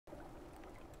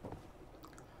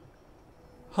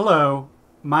Hello,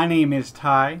 my name is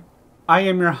Ty. I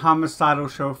am your homicidal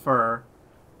chauffeur,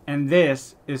 and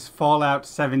this is Fallout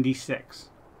 76.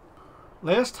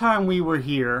 Last time we were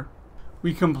here,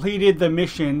 we completed the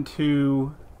mission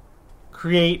to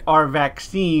create our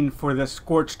vaccine for the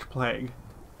Scorched Plague.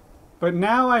 But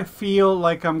now I feel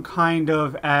like I'm kind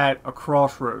of at a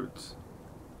crossroads,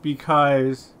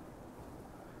 because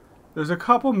there's a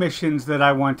couple missions that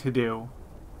I want to do,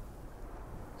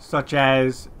 such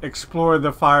as explore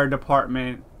the fire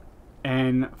department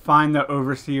and find the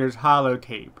Overseer's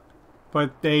holotape.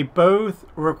 But they both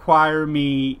require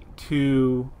me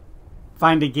to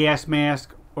find a gas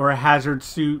mask or a hazard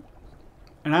suit,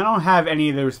 and I don't have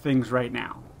any of those things right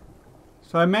now.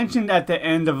 So I mentioned at the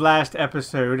end of last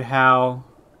episode how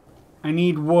I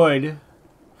need wood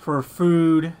for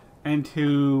food and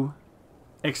to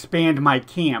expand my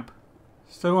camp.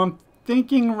 So I'm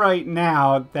thinking right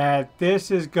now that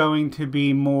this is going to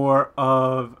be more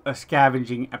of a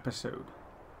scavenging episode.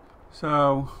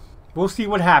 So we'll see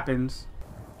what happens.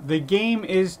 The game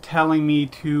is telling me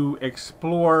to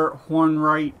explore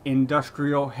Hornwright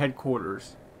Industrial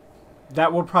Headquarters.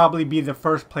 That will probably be the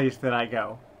first place that I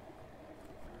go.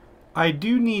 I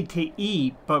do need to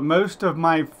eat, but most of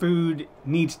my food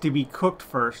needs to be cooked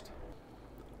first.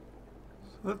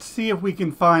 Let's see if we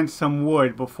can find some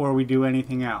wood before we do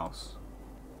anything else.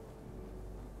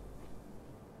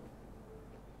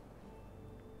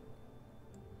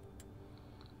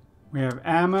 We have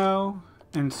ammo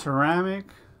and ceramic.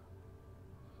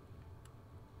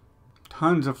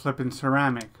 Tons of flippin'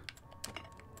 ceramic.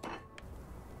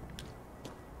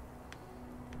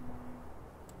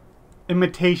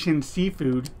 Imitation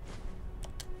seafood.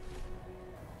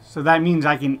 So that means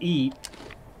I can eat.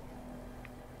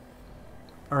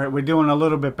 Alright, we're doing a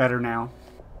little bit better now.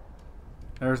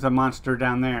 There's the monster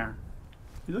down there.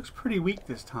 He looks pretty weak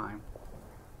this time.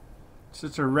 It's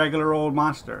just a regular old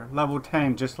monster. Level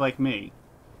 10, just like me.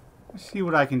 Let's see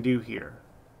what I can do here.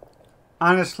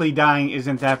 Honestly, dying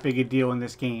isn't that big a deal in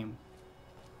this game.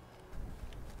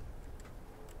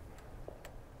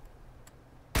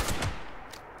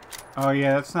 Oh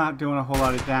yeah, that's not doing a whole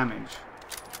lot of damage.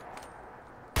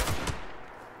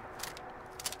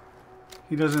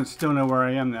 He doesn't still know where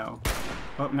I am though.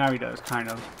 Oh, now he does, kind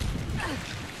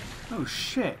of. Oh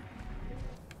shit.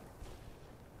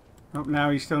 Oh, now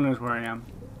he still knows where I am.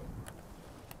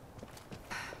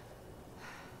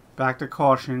 Back to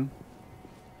caution.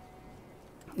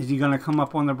 Is he gonna come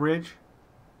up on the bridge?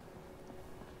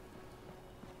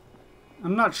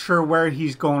 I'm not sure where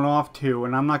he's going off to,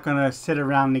 and I'm not gonna sit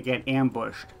around to get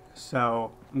ambushed.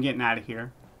 So, I'm getting out of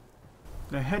here.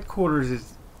 The headquarters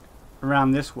is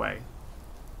around this way.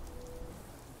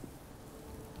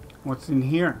 What's in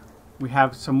here? We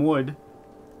have some wood.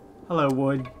 Hello,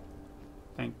 wood.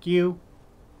 Thank you.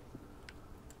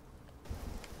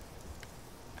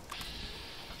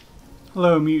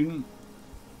 Hello, mutant.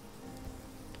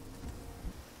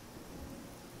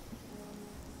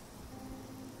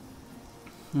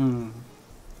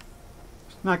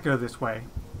 Let's not go this way.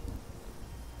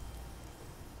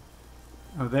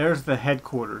 Oh, there's the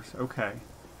headquarters. Okay.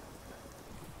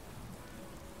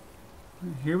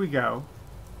 Here we go.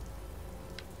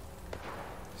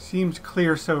 Seems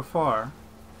clear so far.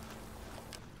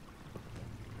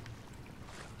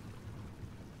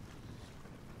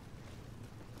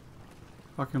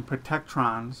 Fucking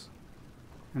Protectrons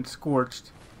and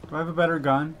Scorched. Do I have a better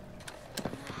gun?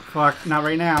 Fuck, not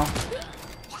right now.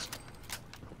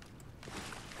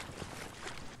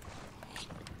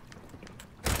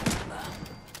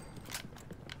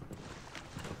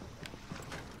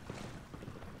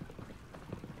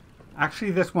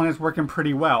 Actually, this one is working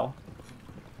pretty well.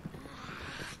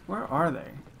 Where are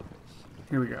they?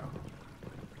 Here we go.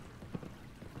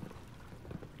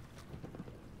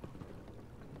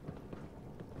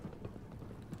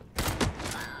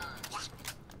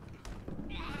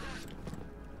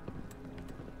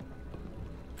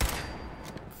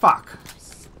 Fuck.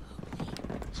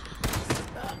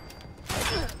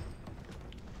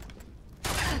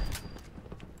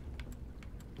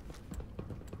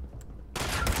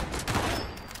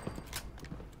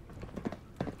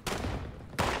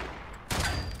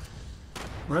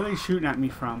 Where are they shooting at me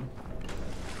from?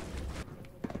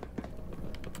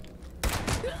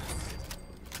 I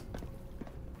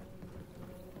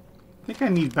think I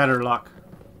need better luck.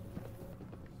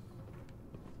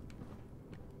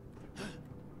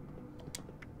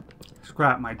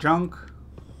 Scrap my junk.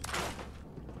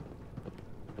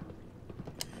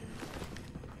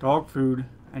 Dog food.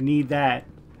 I need that.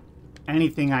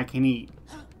 Anything I can eat.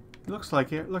 Looks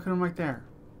like it. Look at him right there.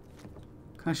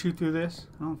 Can I shoot through this?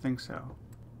 I don't think so.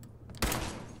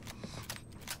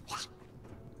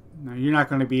 No, you're not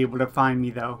going to be able to find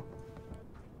me, though.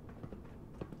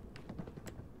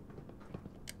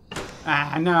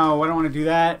 Ah, no, I don't want to do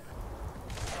that.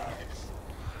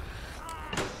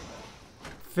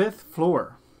 5th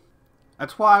floor.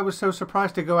 That's why I was so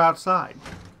surprised to go outside.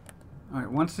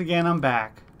 Alright, once again, I'm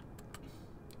back.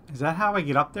 Is that how I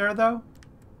get up there, though?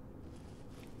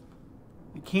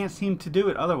 I can't seem to do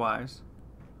it otherwise.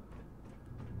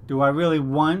 Do I really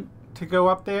want to go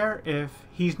up there if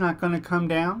he's not going to come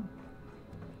down?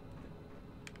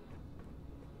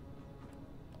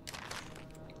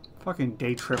 Fucking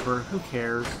day tripper, who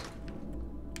cares?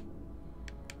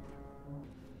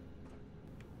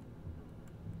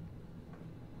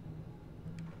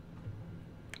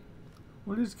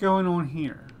 What is going on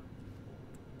here?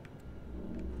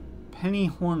 Penny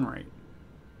Hornwright.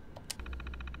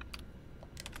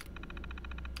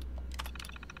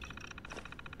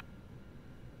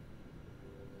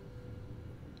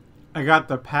 I got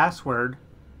the password.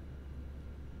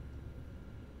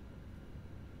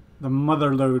 The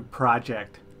Motherlode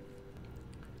project.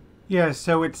 Yeah,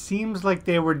 so it seems like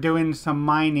they were doing some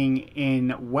mining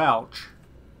in Welch.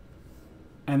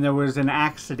 And there was an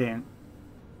accident.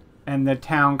 And the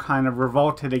town kind of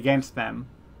revolted against them.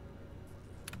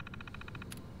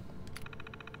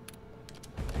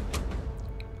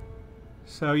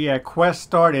 So yeah, quest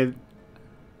started.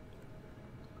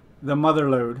 The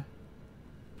Motherlode.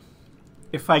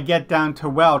 If I get down to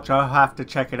Welch, I'll have to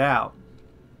check it out.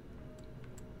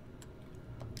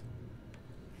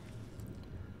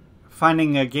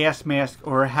 Finding a gas mask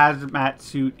or a hazmat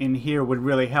suit in here would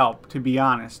really help, to be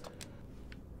honest.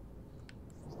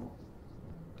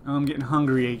 Oh, I'm getting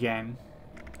hungry again.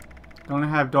 Don't I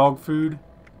have dog food?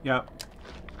 Yep.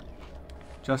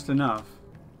 Just enough.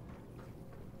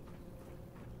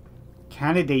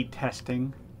 Candidate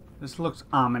testing. This looks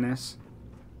ominous.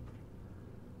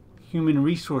 Human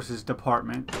Resources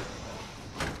Department.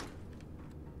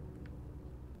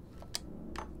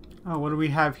 Oh, what do we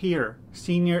have here?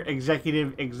 Senior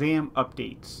Executive Exam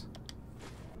Updates.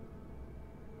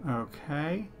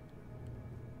 Okay.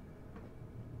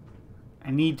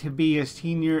 I need to be a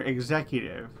senior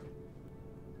executive.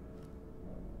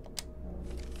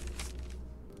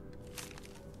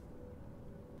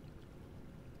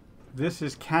 This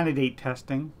is candidate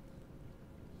testing.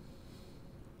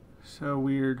 So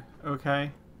weird.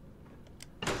 Okay.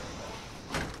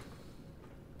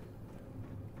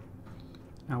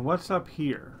 Now what's up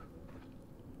here?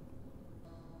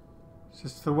 Is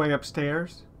this the way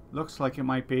upstairs? Looks like it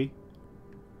might be.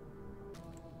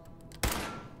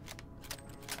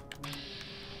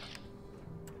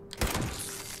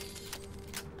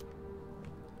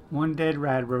 One dead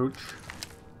rad roach.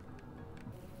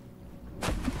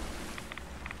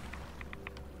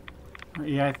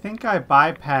 Yeah, I think I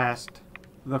bypassed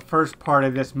the first part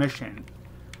of this mission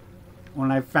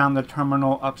when I found the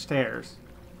terminal upstairs.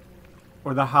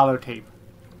 Or the holotape.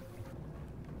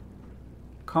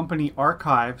 Company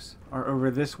archives are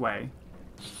over this way.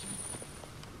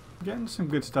 Getting some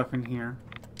good stuff in here.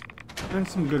 And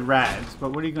some good rads,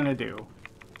 but what are you gonna do?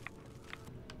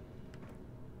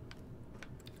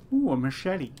 Ooh, a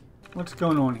machete. What's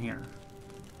going on here?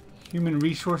 Human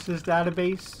Resources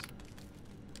Database.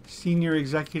 Senior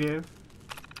Executive.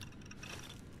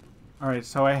 Alright,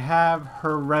 so I have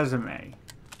her resume.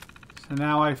 So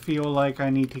now I feel like I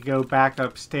need to go back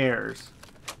upstairs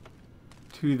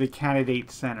to the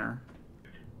candidate center.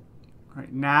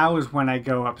 Alright, now is when I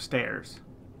go upstairs.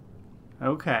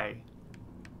 Okay.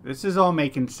 This is all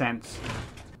making sense.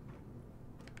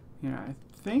 Yeah, I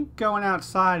think going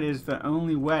outside is the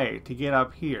only way to get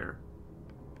up here.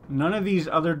 None of these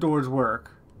other doors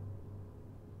work.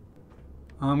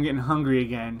 Oh, I'm getting hungry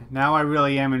again. Now I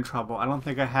really am in trouble. I don't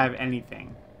think I have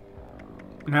anything.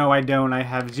 No, I don't. I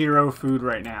have 0 food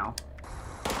right now.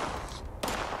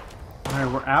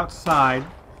 Alright, we're outside.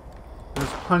 There's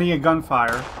plenty of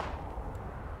gunfire.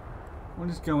 What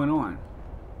is going on?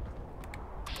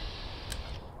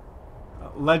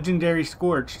 Legendary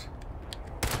Scorched.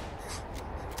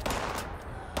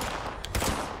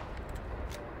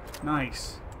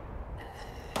 Nice.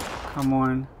 Come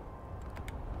on.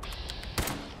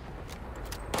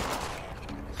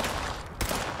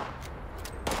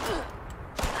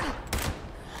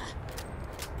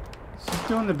 This is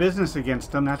doing the business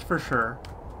against them, that's for sure.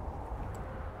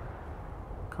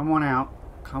 Come on out.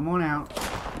 Come on out.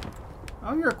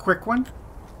 Oh, you're a quick one.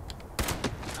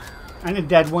 And a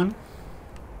dead one.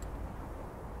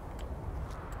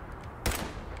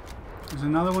 There's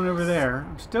another one over there.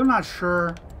 I'm still not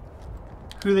sure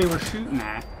who they were shooting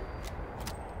at.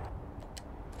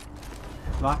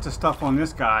 Lots of stuff on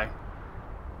this guy.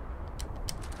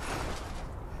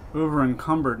 over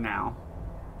encumbered now.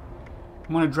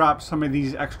 I'm gonna drop some of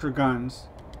these extra guns.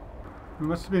 We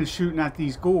must have been shooting at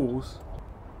these ghouls.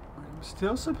 I'm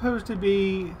still supposed to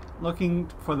be looking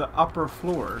for the upper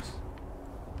floors.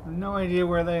 I have no idea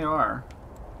where they are.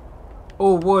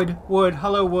 Oh, wood, wood,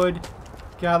 hello wood.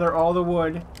 Gather all the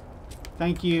wood.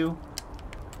 Thank you.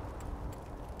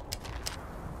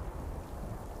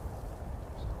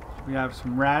 We have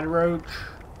some rad roach.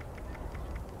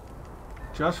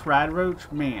 Just rad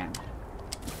roach? Man.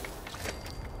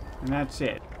 And that's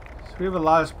it. So we have a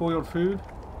lot of spoiled food.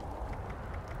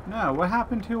 No, what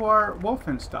happened to our wolf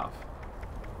and stuff?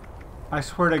 I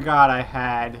swear to God I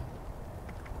had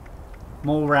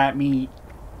mole rat meat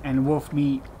and wolf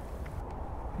meat.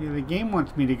 Yeah, the game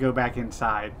wants me to go back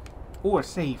inside. Oh, a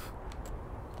safe.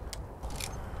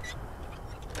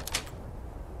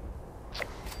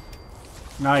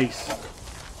 Nice.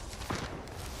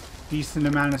 Decent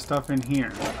amount of stuff in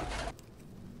here.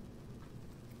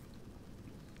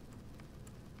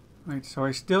 Right, so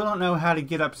I still don't know how to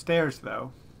get upstairs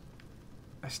though.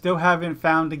 I still haven't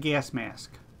found a gas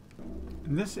mask.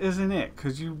 And this isn't it,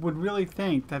 because you would really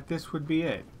think that this would be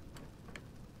it.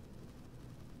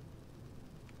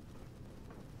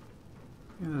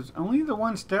 Yeah, there's only the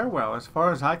one stairwell as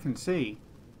far as I can see.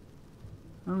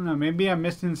 I don't know, maybe I'm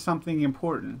missing something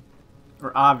important.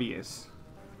 Or obvious.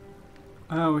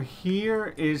 Oh,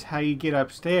 here is how you get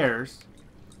upstairs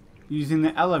using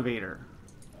the elevator.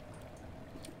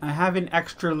 I have an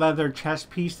extra leather chest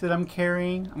piece that I'm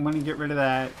carrying. I'm going to get rid of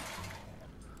that.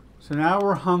 So now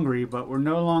we're hungry, but we're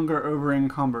no longer over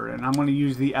encumbered, and I'm going to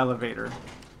use the elevator.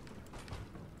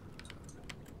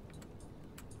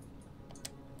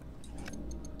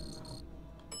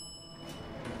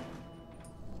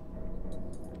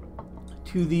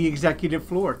 To the executive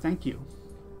floor. Thank you.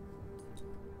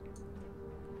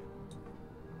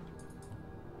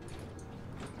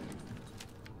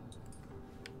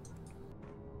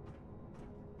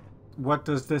 What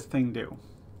does this thing do?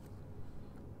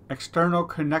 External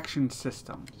connection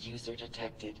system. User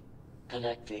detected.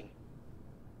 Connecting.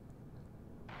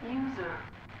 User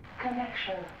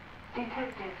connection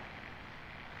detected.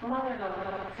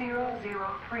 Motherlode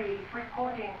 003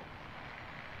 reporting.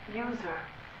 User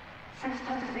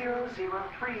System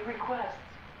 003 requests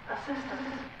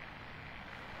assistance.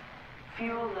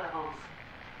 Fuel levels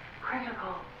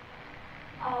critical.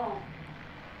 Hull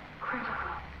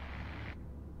critical.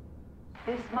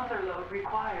 This Motherlode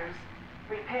requires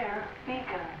repair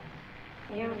beacon.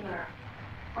 User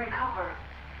recover.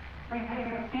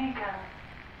 Repair beacon.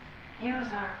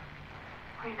 User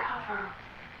recover.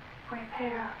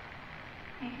 Repair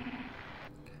beacon.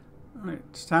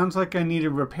 Alright, sounds like I need a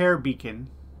repair beacon.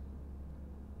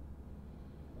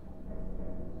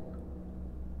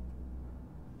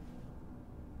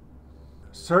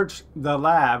 Search the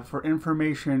lab for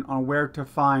information on where to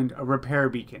find a repair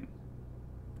beacon.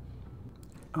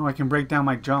 Oh, I can break down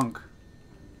my junk.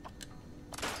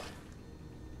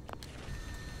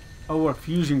 Oh, a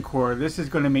fusion core. This is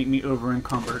going to make me over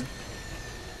encumbered.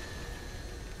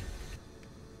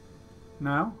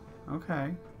 No?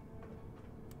 Okay.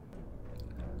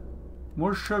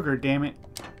 More sugar, damn it.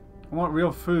 I want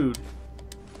real food.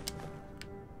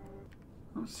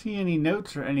 I don't see any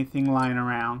notes or anything lying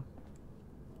around.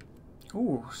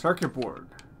 Ooh, circuit board.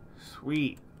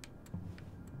 Sweet.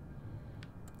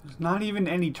 There's not even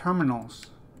any terminals.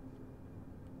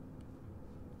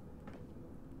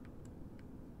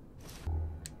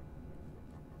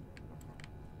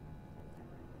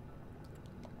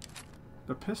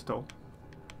 The pistol.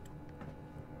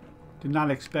 Did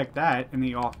not expect that in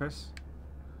the office.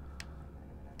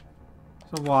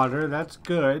 So water, that's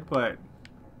good, but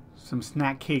some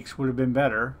snack cakes would have been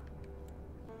better.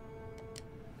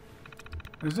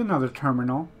 There's another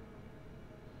terminal.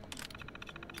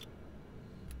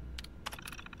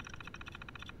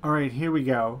 Alright, here we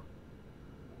go.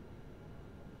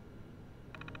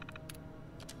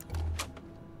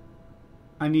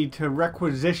 I need to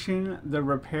requisition the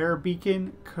repair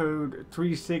beacon, code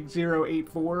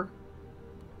 36084.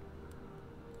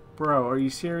 Bro, are you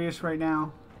serious right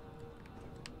now?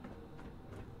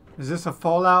 Is this a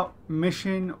Fallout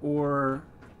mission or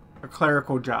a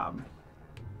clerical job?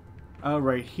 Oh,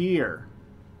 right here.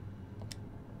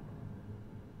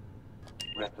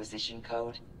 Requisition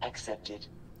code accepted.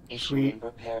 Issuing Sweet.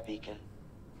 repair beacon.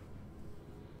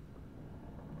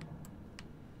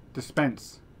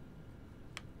 Dispense.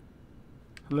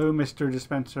 Hello, Mr.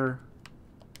 Dispenser.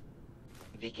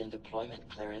 Beacon deployment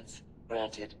clearance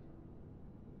granted.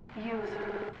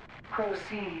 User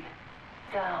proceed.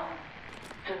 Down.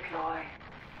 Deploy.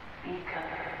 Beacon.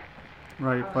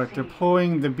 Right, but Proceed.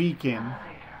 deploying the beacon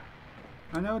Elevator.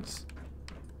 I know it's...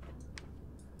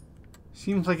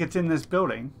 Seems like it's in this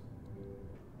building.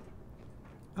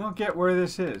 I don't get where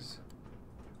this is.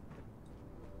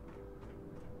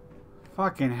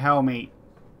 Fucking hell, mate.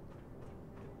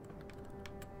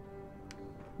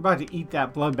 I'm about to eat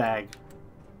that blood bag.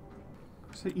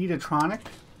 Is it Eatotronic?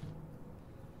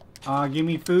 Give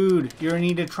me food. You're an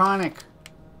Eatotronic.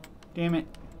 Damn it.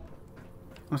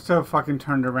 I'm so fucking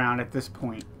turned around at this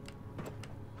point.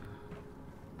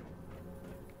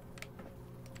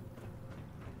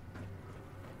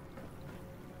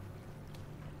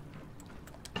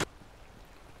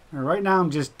 Right now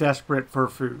I'm just desperate for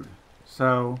food.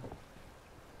 So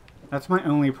that's my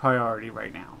only priority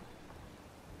right now.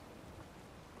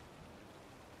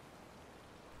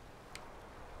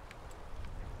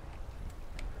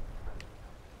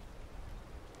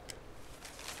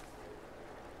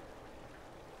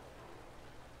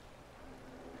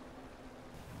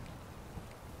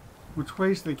 Which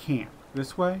way's the camp?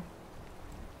 This way?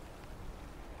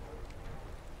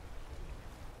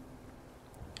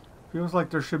 Feels like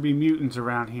there should be mutants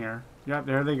around here. Yep,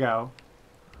 there they go.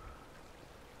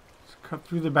 Let's cut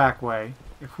through the back way,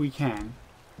 if we can.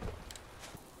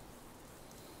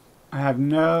 I have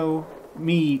no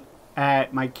meat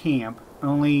at my camp,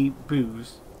 only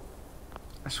booze.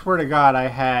 I swear to God I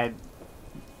had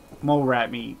mole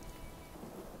rat meat.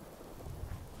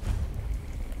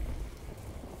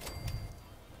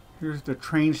 Here's the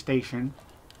train station.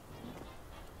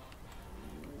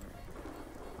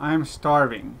 I am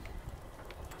starving.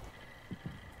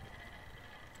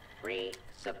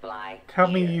 Resupply. Tell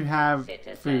me you have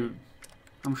citizen. food.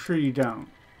 I'm sure you don't.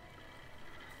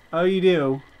 Oh, you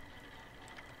do.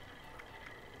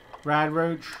 Rad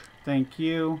Roach, thank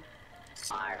you.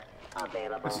 Are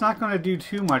available. It's not going to do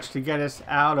too much to get us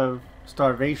out of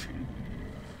starvation.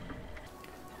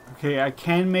 Okay, I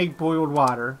can make boiled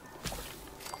water.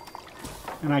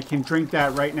 And I can drink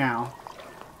that right now.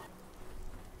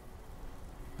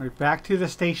 Right, back to the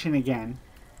station again.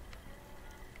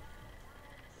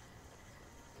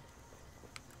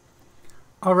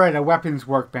 Alright, a weapons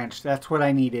workbench. That's what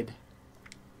I needed.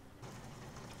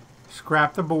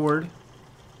 Scrap the board.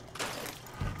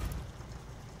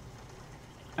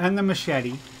 And the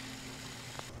machete.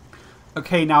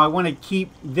 Okay, now I want to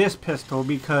keep this pistol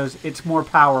because it's more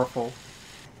powerful.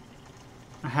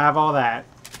 I have all that.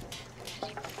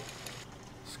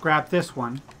 Scrap this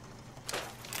one.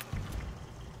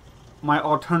 My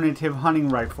alternative hunting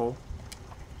rifle.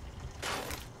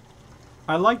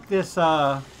 I like this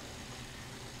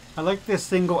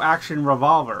single action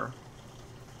revolver.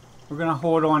 We're gonna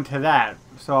hold on to that.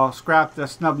 So I'll scrap the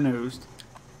snub-nosed.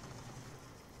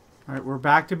 Alright, we're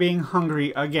back to being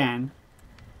hungry again.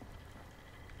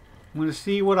 I'm gonna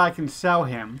see what I can sell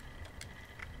him.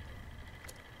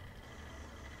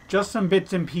 Just some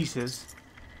bits and pieces.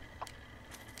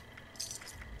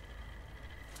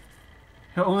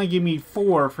 He'll only give me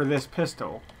 4 for this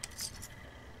pistol.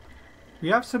 We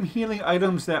have some healing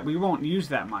items that we won't use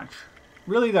that much.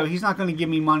 Really though, he's not going to give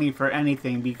me money for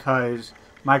anything because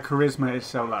my charisma is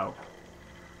so low.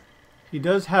 He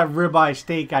does have ribeye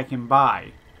steak I can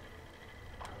buy.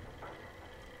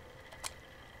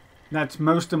 That's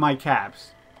most of my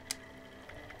caps.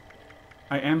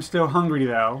 I am still hungry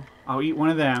though. I'll eat one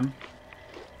of them.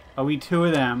 I'll eat 2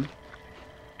 of them.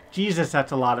 Jesus,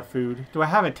 that's a lot of food. Do I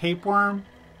have a tapeworm?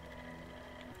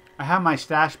 I have my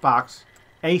stash box,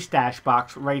 a stash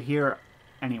box right here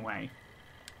anyway.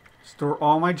 Store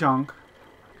all my junk.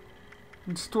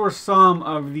 And store some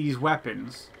of these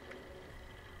weapons.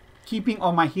 Keeping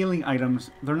all my healing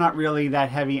items, they're not really that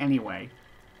heavy anyway.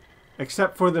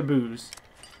 Except for the booze.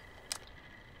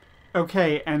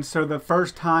 Okay, and so the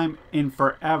first time in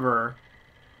forever,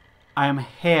 I am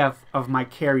half of my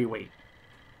carry weight.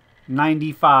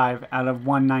 95 out of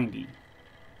 190.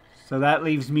 So that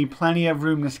leaves me plenty of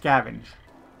room to scavenge.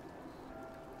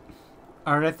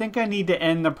 Alright, I think I need to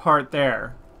end the part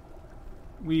there.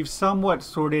 We've somewhat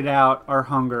sorted out our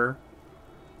hunger.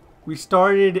 We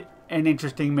started an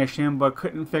interesting mission but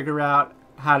couldn't figure out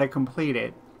how to complete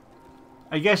it.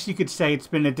 I guess you could say it's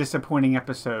been a disappointing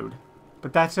episode,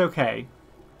 but that's okay.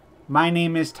 My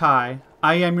name is Ty.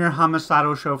 I am your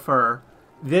homicidal chauffeur.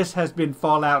 This has been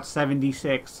Fallout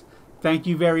 76. Thank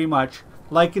you very much.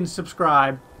 Like and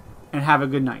subscribe, and have a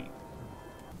good night.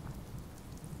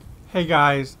 Hey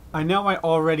guys, I know I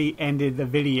already ended the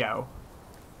video,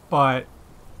 but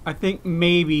I think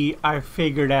maybe I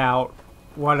figured out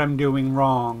what I'm doing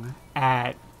wrong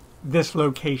at this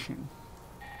location.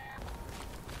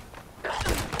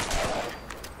 Of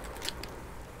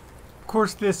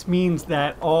course, this means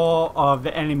that all of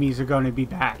the enemies are going to be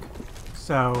back.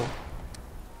 So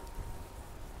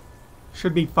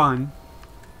Should be fun.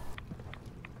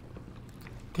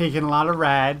 Taking a lot of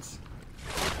rads.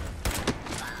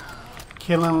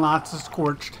 Killing lots of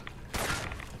scorched.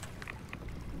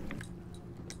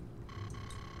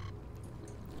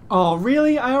 Oh,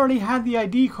 really? I already had the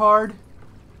ID card.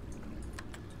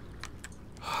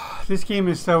 This game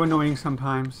is so annoying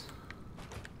sometimes.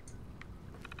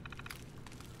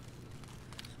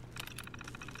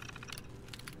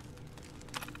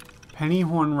 Penny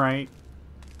Hornwright.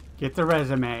 Get the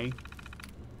resume.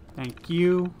 Thank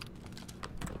you.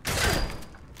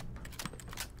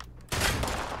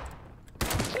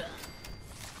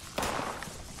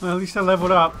 Well, at least I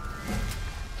leveled up.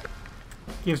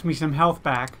 Gives me some health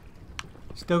back.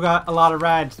 Still got a lot of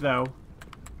rads though.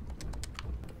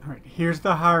 Alright, here's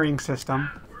the hiring system.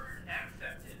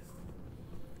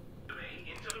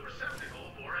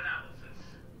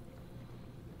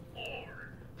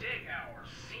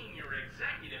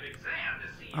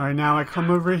 Alright, now I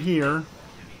come over here.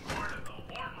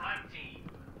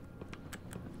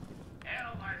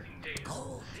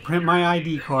 Print my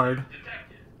ID card.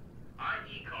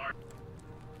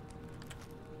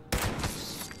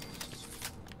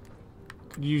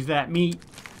 Could use that meat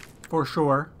for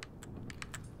sure.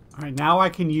 Alright, now I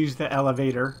can use the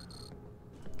elevator.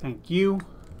 Thank you.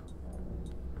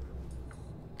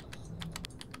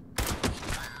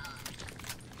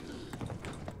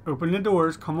 Open the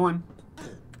doors, come on.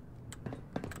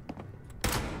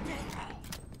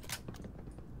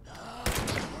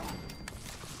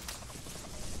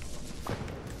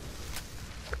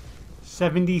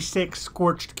 $76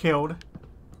 scorched killed.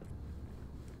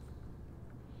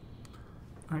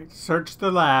 Alright, search the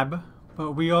lab,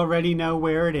 but we already know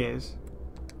where it is.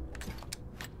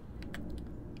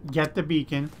 Get the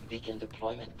beacon. Beacon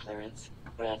deployment clearance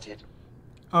granted.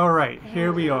 Alright,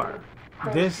 here we are.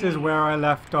 This is where I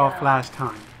left off last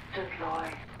time.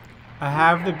 Deploy. I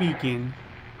have the beacon,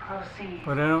 Proceed.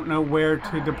 but I don't know where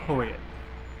to deploy it.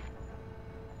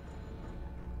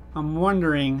 I'm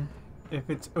wondering if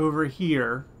it's over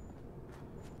here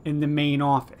in the main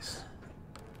office.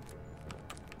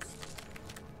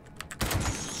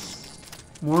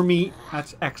 More meat,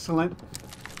 that's excellent.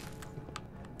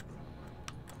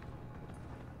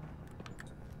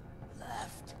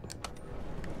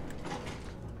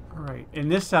 Alright, in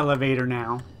this elevator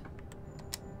now.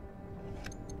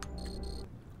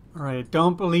 Alright,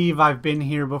 don't believe I've been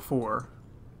here before.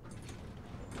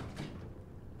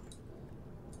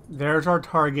 There's our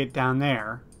target down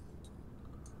there.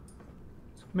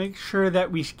 Make sure that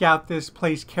we scout this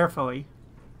place carefully.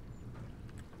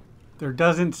 There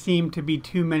doesn't seem to be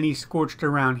too many scorched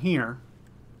around here,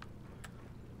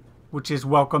 which is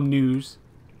welcome news.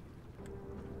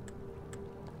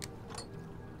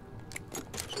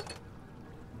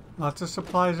 Lots of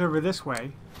supplies over this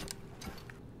way.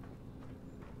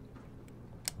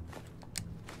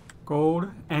 Gold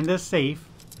and a safe.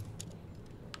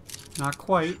 Not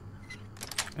quite.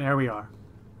 There we are.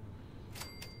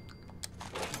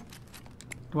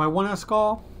 Do I want a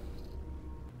skull?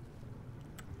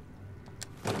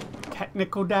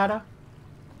 Technical data.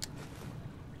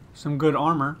 Some good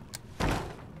armor.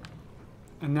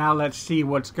 And now let's see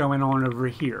what's going on over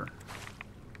here.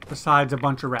 Besides a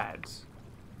bunch of rads.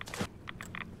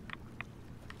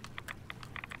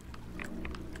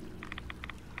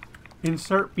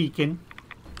 Insert beacon.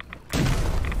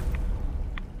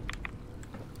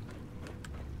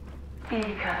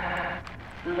 Beacon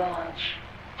launch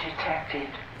detected.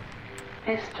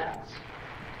 Distance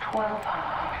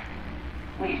 1,200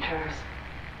 meters.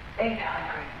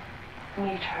 800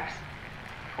 meters.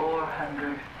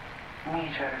 400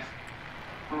 meters.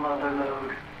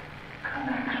 Motherlode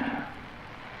connection.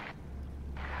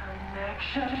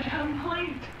 Connection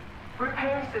complete.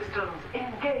 Repair systems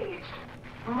engaged.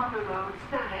 Motherlode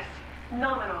status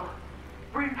nominal.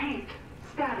 Repeat,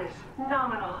 status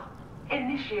nominal.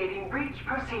 Initiating breach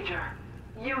procedure.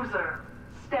 User,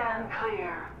 stand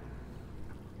clear.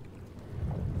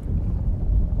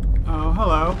 Oh,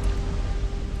 hello.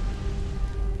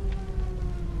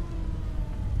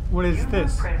 What is User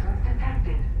this? presence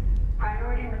detected.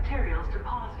 Priority materials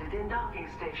deposited in docking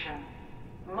station.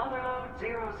 Motherlode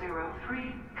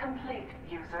 003 complete,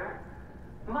 user.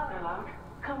 Motherlode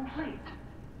complete.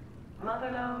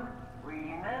 Motherlode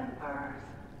remembers.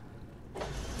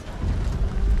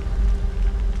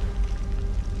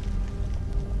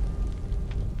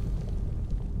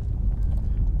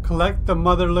 Collect the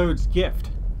Motherlode's gift.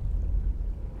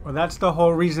 Well, that's the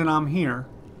whole reason I'm here.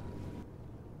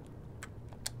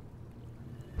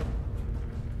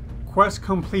 Quest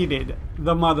completed.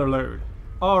 The Motherlode.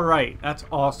 Alright, that's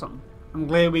awesome. I'm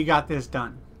glad we got this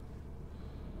done.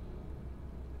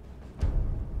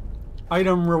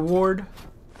 Item reward,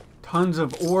 tons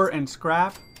of ore and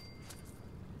scrap,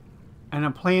 and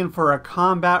a plan for a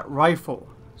combat rifle,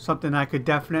 something I could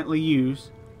definitely use.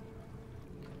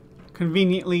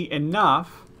 Conveniently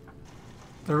enough,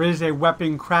 there is a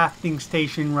weapon crafting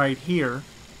station right here.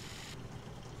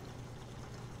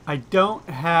 I don't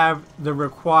have the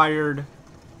required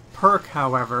perk,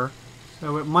 however,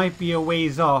 so it might be a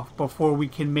ways off before we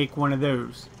can make one of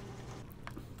those.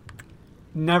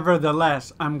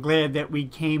 Nevertheless, I'm glad that we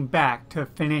came back to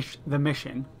finish the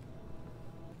mission.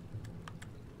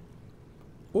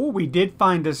 Oh, we did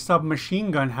find a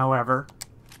submachine gun, however.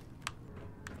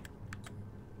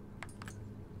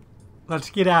 Let's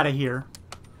get out of here.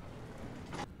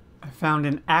 I found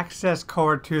an access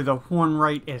card to the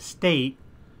Hornwright Estate.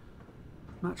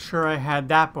 Not sure I had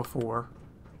that before.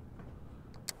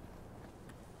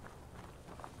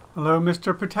 Hello,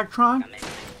 Mr. Protectron?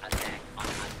 Attack on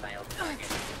unveiled target.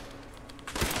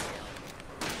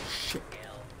 Shit.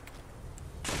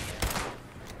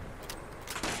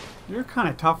 You're kind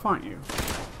of tough, aren't you?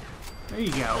 There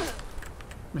you go.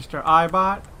 Mr.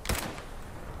 Eyebot.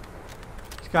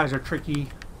 These guys are tricky.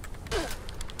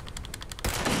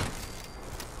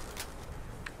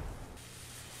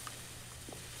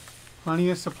 Plenty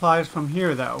of supplies from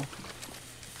here, though.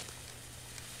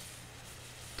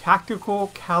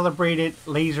 Tactical calibrated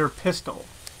laser pistol.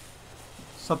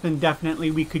 Something definitely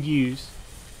we could use.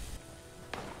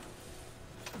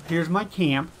 Here's my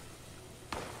camp.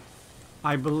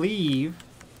 I believe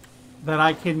that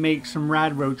I can make some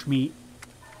radroach meat.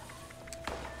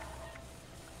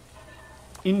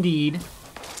 Indeed.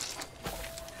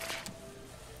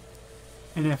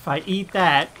 And if I eat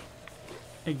that,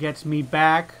 it gets me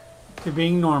back to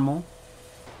being normal.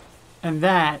 And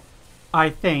that, I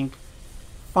think,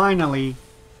 finally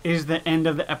is the end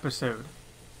of the episode.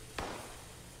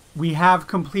 We have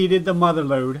completed the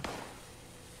Motherlode.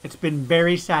 It's been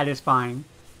very satisfying.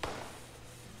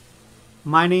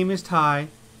 My name is Ty.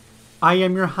 I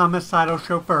am your homicidal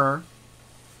chauffeur.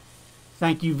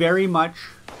 Thank you very much,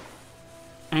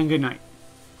 and good night.